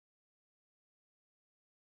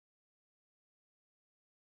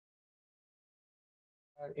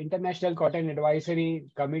International Cotton Advisory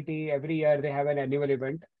Committee, every year they have an annual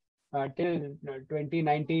event. Till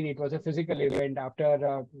 2019, it was a physical event.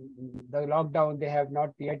 After the lockdown, they have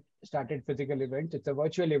not yet started physical events. It's a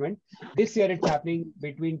virtual event. This year, it's happening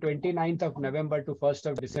between 29th of November to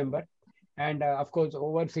 1st of December. And of course,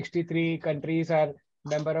 over 63 countries are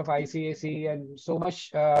member of ICAC, and so much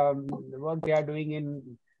work they are doing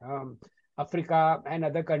in Africa and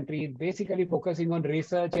other countries, basically focusing on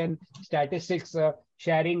research and statistics,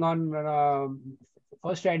 sharing on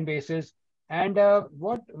first-hand basis. And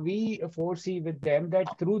what we foresee with them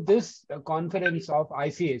that through this conference of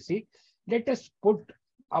ICAC, let us put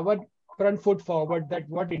our front foot forward that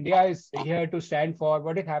what India is here to stand for,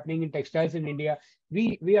 what is happening in textiles in India.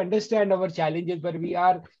 We understand our challenges, but we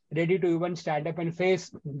are ready to even stand up and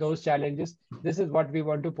face those challenges. This is what we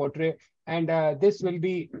want to portray. And this will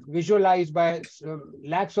be visualized by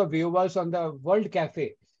lakhs of viewers on the World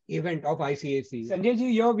Cafe event of ICAC. Sanjay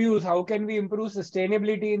ji, your views, how can we improve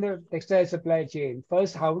sustainability in the textile supply chain?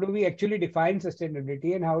 First, how do we actually define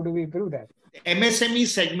sustainability and how do we improve that? MSME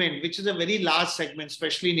segment, which is a very large segment,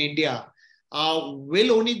 especially in India,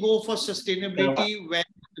 will only go for sustainability when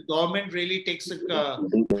the government really takes a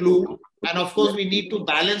clue. And of course, we need to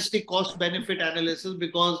balance the cost benefit analysis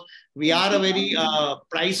because we are a very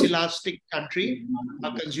price elastic country,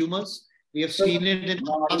 consumers. We have seen it in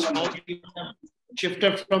the past how we have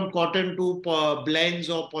shifted from cotton to blends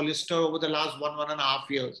or polyester over the last 1.5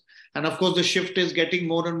 years. And of course, the shift is getting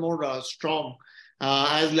more and more strong.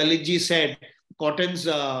 As Lalitji said, cotton's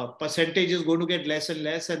percentage is going to get less and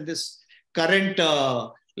less. And this current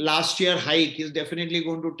last year hike is definitely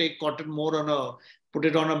going to take cotton more on put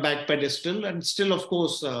it on a back pedestal. And still, of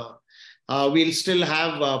course, we'll still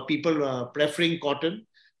have people preferring cotton.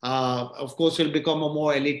 Of course, it'll become a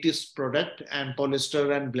more elitist product and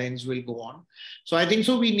polyester and blends will go on. So I think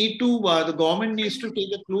so we need to, the government needs to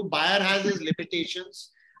take a clue. Buyer has his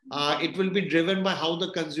limitations. It will be driven by how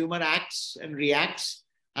the consumer acts and reacts.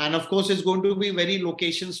 And of course, it's going to be very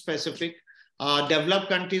location specific. Developed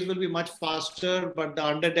countries will be much faster, but the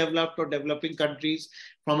underdeveloped or developing countries,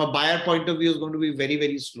 from a buyer point of view, is going to be very,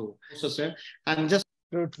 very slow. So, sir, and just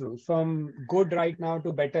True. From good right now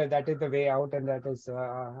to better, that is the way out, and that is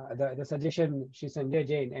the suggestion Sanjay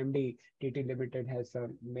Jain, MD, TT Limited, has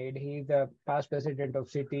made. He is the past president of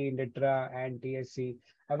Citi, Litra, and TSC,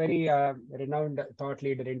 a very renowned thought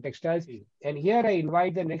leader in textiles. And here I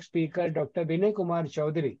invite the next speaker, Dr. Binay Kumar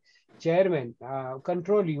Chaudhary, Chairman,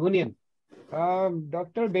 Control Union.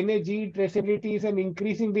 Dr. Binay ji, traceability is an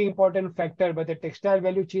increasingly important factor, but the textile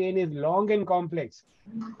value chain is long and complex.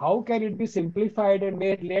 How can it be simplified and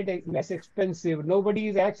made less expensive? Nobody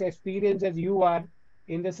is as experienced as you are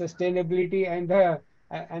in the sustainability and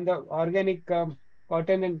the organic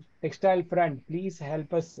cotton and textile front. Please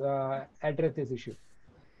help us address this issue.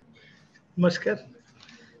 Namaskar.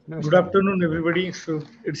 Good afternoon, everybody. So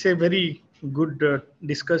it's a very good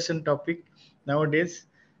discussion topic nowadays.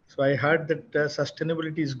 So I heard that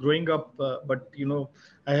sustainability is growing up, but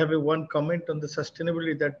I have one comment on the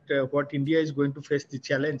sustainability that what India is going to face the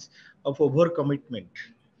challenge of overcommitment.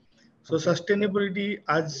 So sustainability,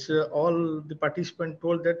 as all the participants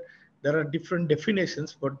told, that there are different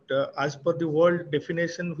definitions, but as per the world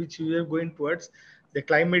definition which we are going towards, the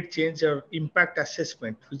climate change or impact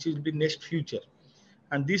assessment, which will be next future.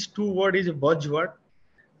 And these two words is a buzzword,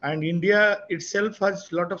 and India itself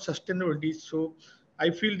has a lot of sustainability. So I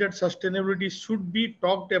feel that sustainability should be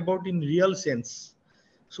talked about in real sense.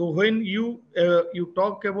 So when you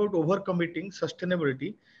talk about overcommitting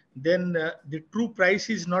sustainability, then the true price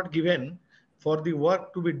is not given for the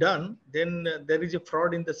work to be done. Then there is a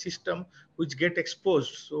fraud in the system which get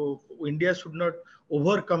exposed. So India should not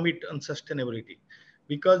overcommit on sustainability,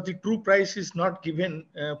 because the true price is not given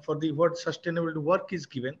for the what sustainable work is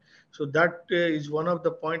given. So that is one of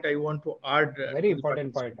the point I want to add. Very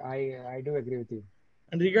important point. I do agree with you.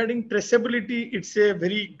 And regarding traceability, it's a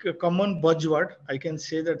very common buzzword. I can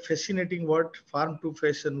say that fascinating word, farm to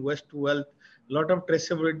fashion, waste to wealth, a lot of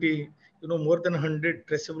traceability, more than 100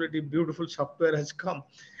 traceability, beautiful software has come.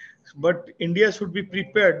 But India should be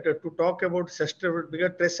prepared to talk about sustainability,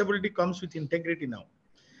 because traceability comes with integrity now.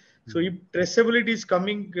 So if traceability is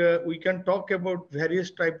coming, we can talk about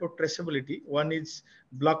various type of traceability. One is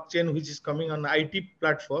blockchain, which is coming on IT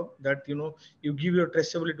platform that, you give your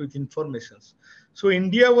traceability with informations. So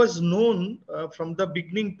India was known from the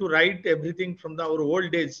beginning to write everything from our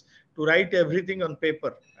old days, to write everything on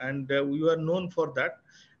paper. And we were known for that.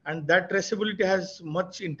 and that traceability has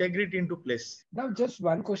much integrity into place. Now, just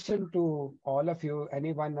one question to all of you,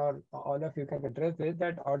 anyone or all of you can address this,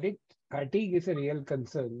 that audit fatigue is a real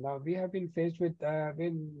concern. Now, we have been faced with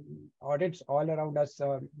audits all around us,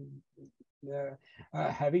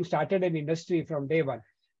 having started an industry from day one.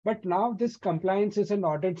 But now this compliances and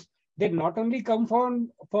audits, they not only come for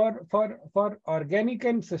organic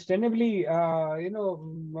and sustainably,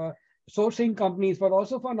 sourcing companies, but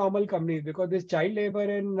also for normal companies, because this child labor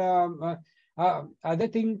and other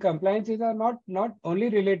thing compliances are not only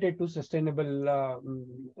related to sustainable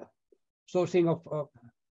sourcing of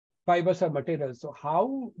fibers or materials. So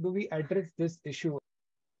how do we address this issue?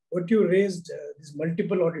 What you raised, these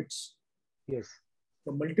multiple audits. Yes.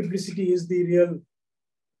 The multiplicity is the real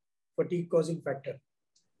fatigue causing factor.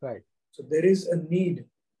 Right. So there is a need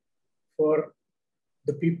for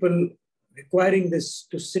the people requiring this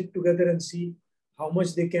to sit together and see how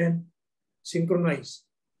much they can synchronize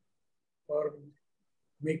or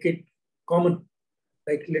make it common.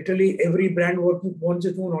 Like literally every brand wants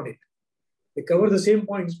its own audit. They cover the same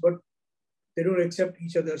points, but they don't accept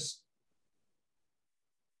each other's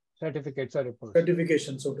certificates or reports.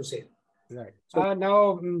 Certification, so to say. Right. So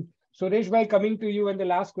now, Suresh bhai, coming to you, and the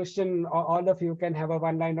last question, all of you can have a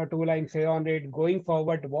 1 line or 2 line say on it. Going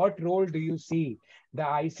forward, what role do you see the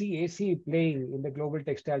ICAC playing in the global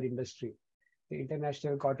textile industry, the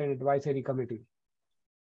International Cotton Advisory Committee?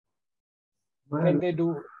 Well, can they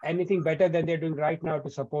do anything better than they're doing right now to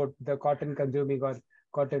support the cotton consuming or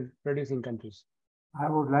cotton producing countries? I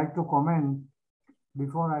would like to comment,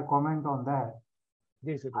 before I comment on that,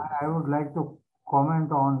 yes, I would like to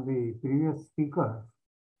comment on the previous speaker.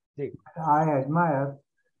 Yes. I admire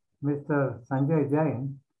Mr. Sanjay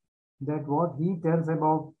Jain, that what he tells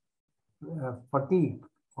about fatigue,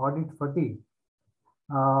 audit fatigue.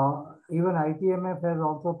 Even ITMF has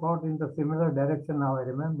also thought in the similar direction. Now I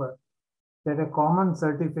remember that a common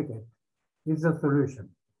certificate is the solution.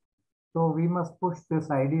 So we must push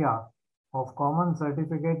this idea of common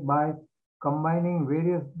certificate by combining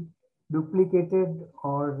various duplicated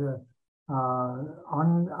or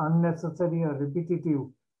unnecessary or repetitive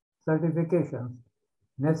certifications.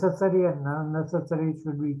 Necessary and unnecessary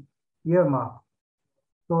should be earmarked.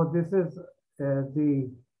 So this is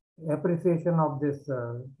the appreciation of this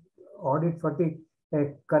audit fatigue,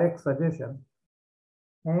 a correct suggestion.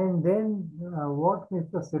 And then what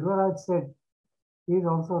Mr. Silveraj said is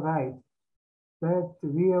also right, that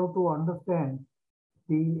we have to understand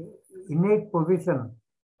the innate position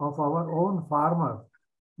of our own farmers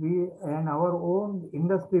and our own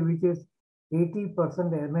industry, which is 80%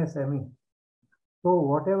 MSME. So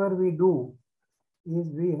whatever we do is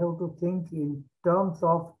we have to think in terms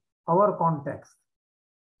of our context.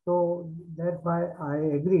 So that's why I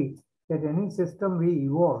agree that any system we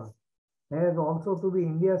evolve has also to be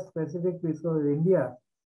India specific, because India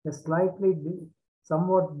is slightly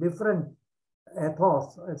somewhat different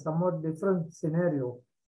ethos, a somewhat different scenario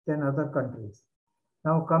than other countries.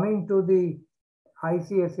 Now coming to the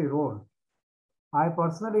ICAC role, I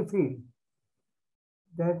personally feel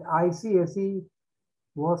that ICAC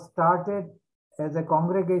was started as a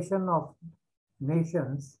congregation of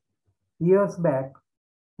nations years back,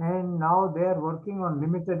 and now they are working on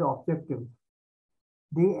limited objectives.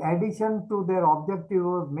 The addition to their objective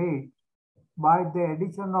was made by the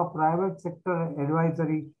addition of Private Sector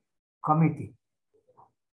Advisory Committee.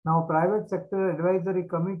 Now, Private Sector Advisory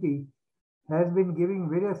Committee has been giving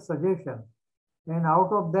various suggestions, and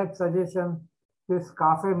out of that suggestion, this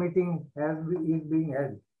CAFE meeting is being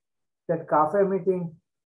held. That CAFE meeting,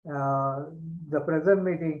 the present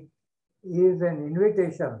meeting, is an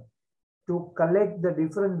invitation to collect the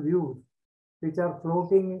different views which are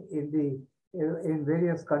floating in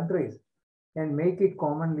various countries and make it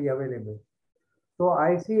commonly available. So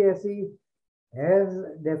ICAC has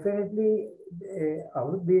definitely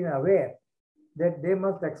been aware that they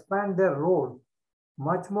must expand their role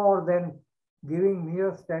much more than giving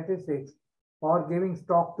mere statistics or giving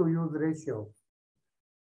stock to use ratio.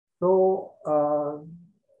 So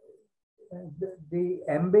the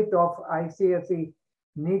ambit of ICAC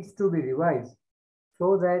needs to be revised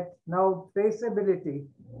so that now traceability,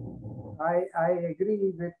 I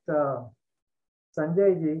agree with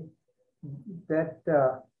Sanjay ji that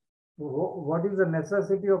what is the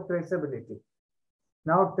necessity of traceability?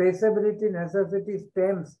 Now traceability necessity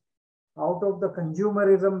stems out of the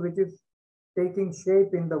consumerism which is taking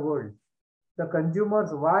shape in the world. The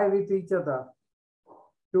consumers vie with each other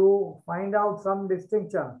to find out some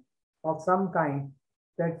distinction of some kind,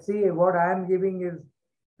 that see what I am giving is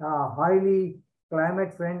highly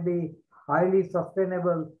climate friendly, highly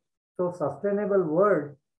sustainable. So sustainable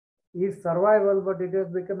word is survival, but it has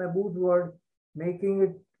become a buzzword, making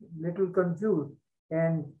it little confused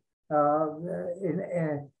and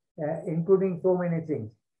including so many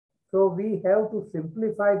things. So we have to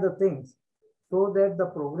simplify the things so that the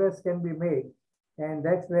progress can be made. And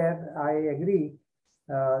that's where I agree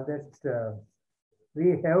that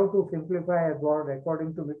we have to simplify as well,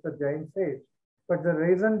 according to Mr. Jain says. But the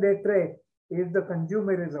raison d'etre is the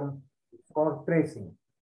consumerism for tracing.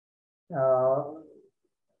 Now,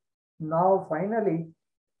 finally,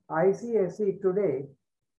 ICAC today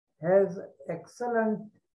has excellent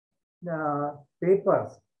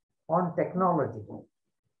papers on technology.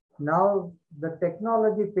 Now, the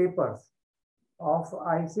technology papers of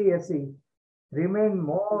ICAC remain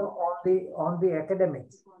more on the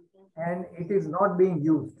academics, and it is not being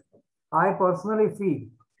used. I personally feel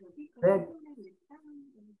that.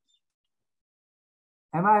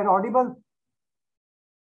 Am I audible?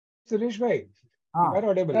 Suresh bhai, you are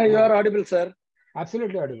audible. You are audible, sir.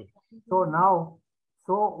 Absolutely audible. So now,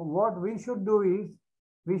 what we should do is,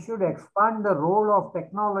 we should expand the role of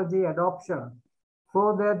technology adoption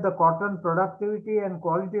so that the cotton productivity and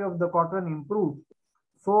quality of the cotton improves,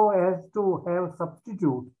 so as to have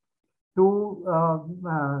substitute to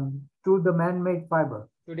the man-made fiber.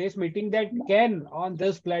 Today's meeting that can, on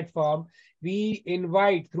this platform, we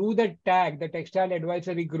invite through the tag, the Textile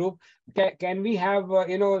Advisory Group, can we have,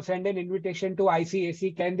 send an invitation to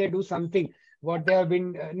ICAC? Can they do something? What they have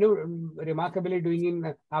been remarkably doing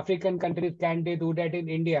in African countries, can they do that in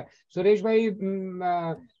India? Suresh bhai,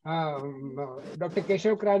 Dr.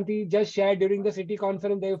 Keshav Kranti just shared during the city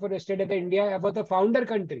conference therefore yesterday in India about the founder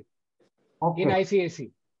country in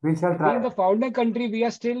ICAC. We shall try. In the founder country, we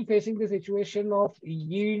are still facing the situation of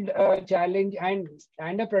yield challenge and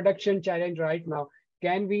a production challenge right now.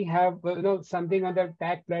 Can we have something on the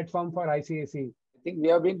tag platform for ICAC? I think we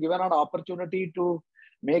have been given an opportunity to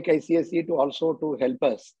make ICAC to also to help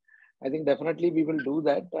us. I think definitely we will do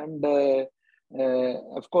that. And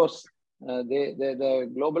of course, the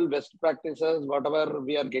global best practices, whatever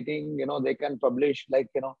we are getting, they can publish, like,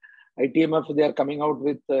 ITMF, they are coming out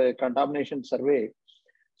with contamination survey.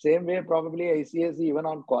 Same way, probably ICAC, even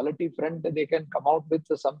on quality front, they can come out with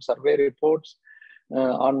some survey reports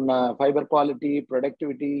on fiber quality,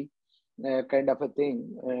 productivity, kind of a thing,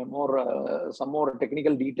 some more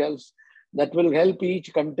technical details that will help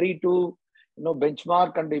each country to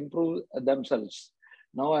benchmark and improve themselves.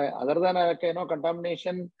 Now, other than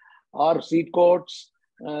contamination or seed coats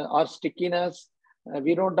or stickiness,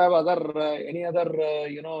 we don't have any other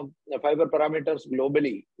fiber parameters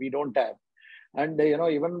globally. We don't have. And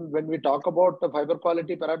even when we talk about the fiber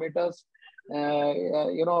quality parameters,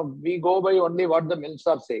 we go by only what the mills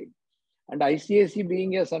are saying. And ICAC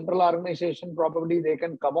being a central organization, probably they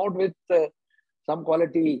can come out with some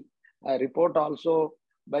quality report also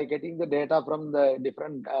by getting the data from the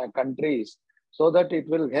different countries, so that it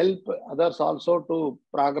will help others also to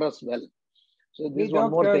progress well. So this is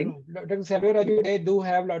one more thing. Dr. Selvaraju, they do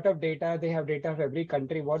have a lot of data. They have data of every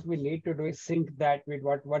country. What we need to do is sync that with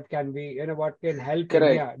what can be, what can help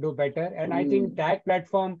India do better. And I think tag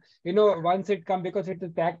platform, once it comes, because it's a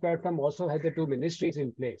tag platform also has the two ministries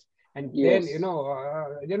in place. And then,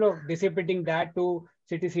 dissipating that to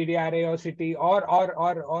city CDRA or city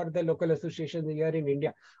or the local associations here in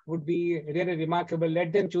India would be really remarkable.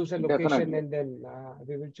 Let them choose a location. Definitely. And then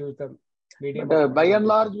we will choose the medium. But, by and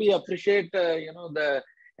large, we appreciate, the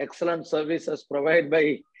excellent services provided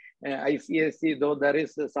by ICAC, though there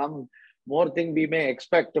is some more thing we may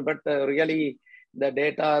expect, but really the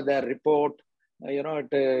data, the report, it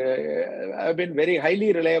have been very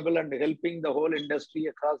highly reliable and helping the whole industry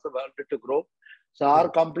across the world to grow. So our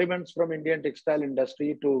compliments from Indian textile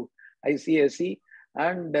industry to ICAC,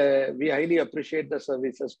 and we highly appreciate the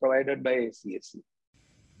services provided by ICAC.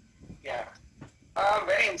 Yeah,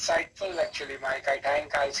 very insightful actually, Mike. I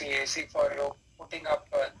thank ICAC for putting up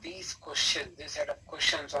these questions, this set of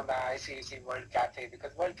questions on the ICAC World Cafe,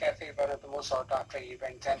 because World Cafe is one of the most sought after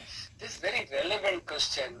events, and this very relevant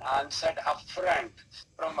question answered upfront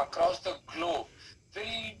from across the globe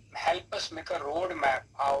will help us make a roadmap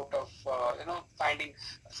out of finding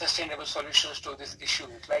sustainable solutions to these issues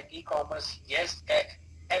like e-commerce. Yes,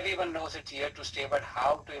 everyone knows it's here to stay, but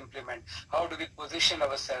how to implement, how do we position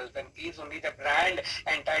ourselves, and is only the brand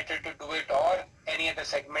entitled to do it, or any other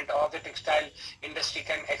segment of the textile industry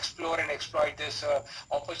can explore and exploit this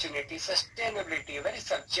opportunity? Sustainability, a very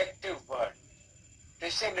subjective word.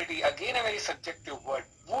 Sustainability, again a very subjective word.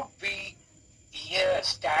 Would we here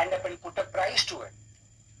stand up and put a price to it?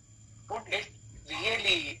 Would it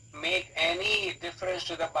really make any difference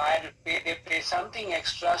to the buyer if they pay pay something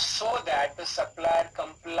extra so that the supplier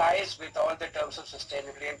complies with all the terms of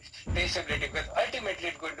sustainability and traceability, because ultimately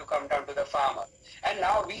it's going to come down to the farmer. And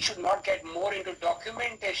now we should not get more into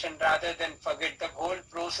documentation rather than forget the whole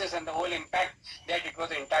process and the whole impact that it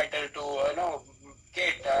was entitled to,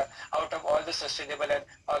 get out of all the sustainable and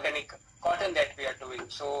organic cotton that we are doing.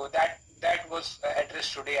 So that was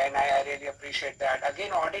addressed today, and I really appreciate that.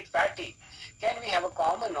 Again, audit fatigue. Can we have a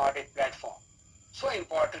common audit platform? So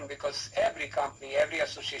important, because every company, every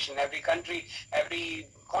association, every country, every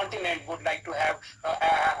continent would like to have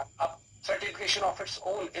a certification of its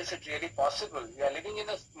own. Is it really possible? We are living in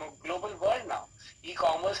a global world now.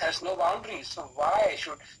 E-commerce has no boundaries. So why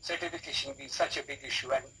should certification be such a big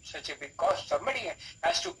issue and such a big cost? Somebody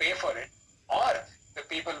has to pay for it, or the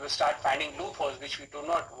people will start finding loopholes, which we do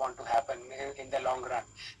not want to happen in the long run.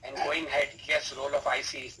 And going ahead, yes, role of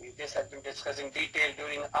ICAC. This has been discussed in detail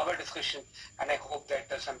during our discussion, and I hope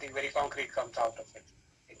that something very concrete comes out of it.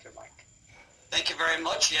 Thank you, Mike. Thank you very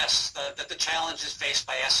much. Yes, the challenges faced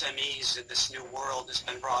by SMEs in this new world has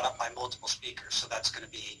been brought up by multiple speakers, so that's going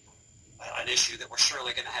to be an issue that we're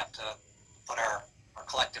surely going to have to put our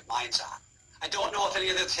collective minds on. I don't know if any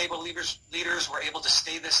of the table leaders were able to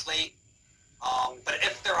stay this late, but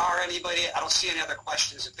if there are anybody, I don't see any other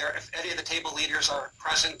questions. If any of the table leaders are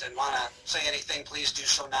present and want to say anything, please do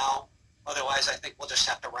so now. Otherwise, I think we'll just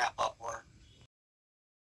have to wrap up.